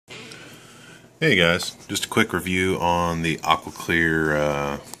Hey guys, just a quick review on the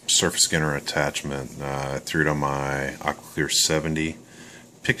Aquaclear surface skinner attachment. I threw it on my Aquaclear 70.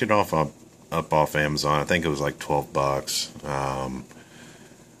 Picked it up off Amazon. I think it was like 12 bucks. I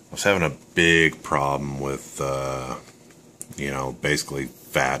was having a big problem with, basically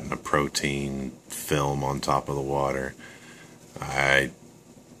fat and a protein film on top of the water. I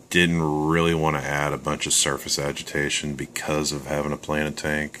didn't really want to add a bunch of surface agitation because of having a planted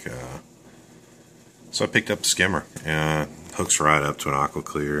tank. So I picked up a skimmer, and hooks right up to an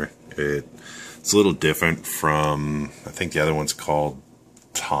Aquaclear. It's a little different from, I think the other one's called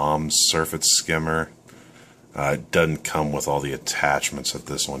Tom's surface skimmer. It doesn't come with all the attachments that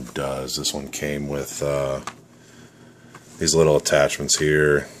this one does. This one came with these little attachments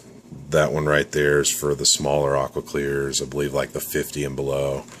here. That one right there is for the smaller Aquaclears, I believe like the 50 and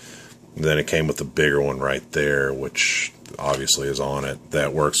below. And then it came with the bigger one right there, which obviously is on it.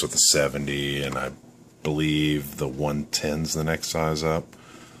 That works with the 70, and I believe the 110's the next size up.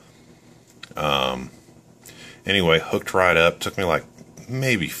 Anyway, hooked right up. Took me like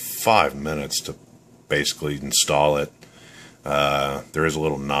maybe 5 minutes to basically install it. There is a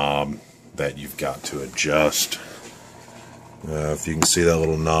little knob that you've got to adjust. If you can see that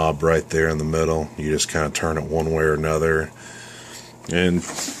little knob right there in the middle, you just kind of turn it one way or another. And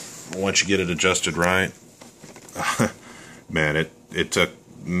once you get it adjusted right, man, it took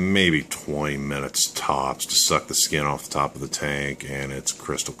maybe 20 minutes tops to suck the skin off the top of the tank, and it's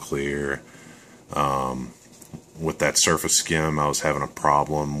crystal clear. With that surface skim, I was having a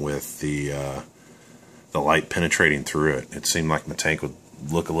problem with the light penetrating through it. It seemed like my tank would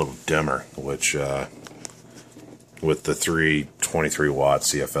look a little dimmer, which with the 323 watt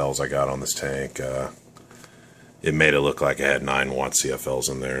CFLs I got on this tank, it made it look like I had 9 watt CFLs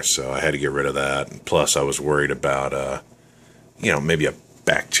in there, so I had to get rid of that. Plus, I was worried about maybe a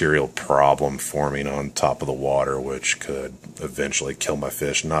bacterial problem forming on top of the water, which could eventually kill my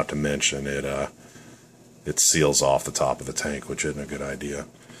fish. Not to mention it seals off the top of the tank, which isn't a good idea.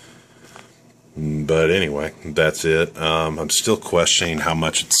 But anyway, that's it. I'm still questioning how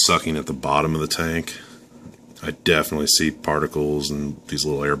much it's sucking at the bottom of the tank. I definitely see particles and these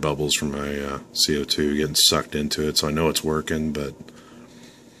little air bubbles from my CO2 getting sucked into it, so I know it's working, but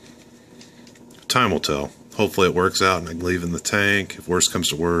time will tell. Hopefully it works out and I can leave in the tank. If worse comes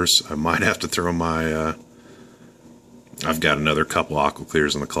to worse, I might have to throw my I've got another couple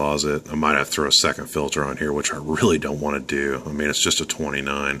Aquaclears in the closet. I might have to throw a second filter on here, which I really don't want to do. I mean, it's just a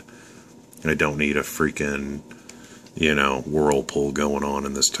 29, and I don't need a freaking, whirlpool going on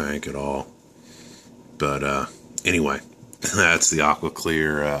in this tank at all. But anyway, that's the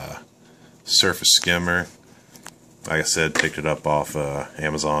Aquaclear surface skimmer. Like I said, picked it up off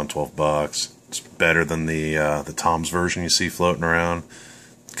Amazon, 12 bucks. It's better than the Tom's version you see floating around,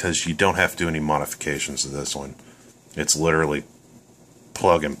 because you don't have to do any modifications to this one. It's literally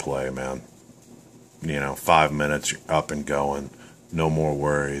plug and play, man. 5 minutes, you're up and going. No more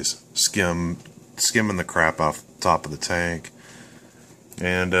worries. Skimming the crap off the top of the tank,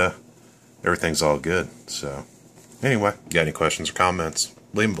 and everything's all good. So anyway, got any questions or comments,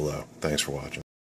 leave them below. Thanks for watching.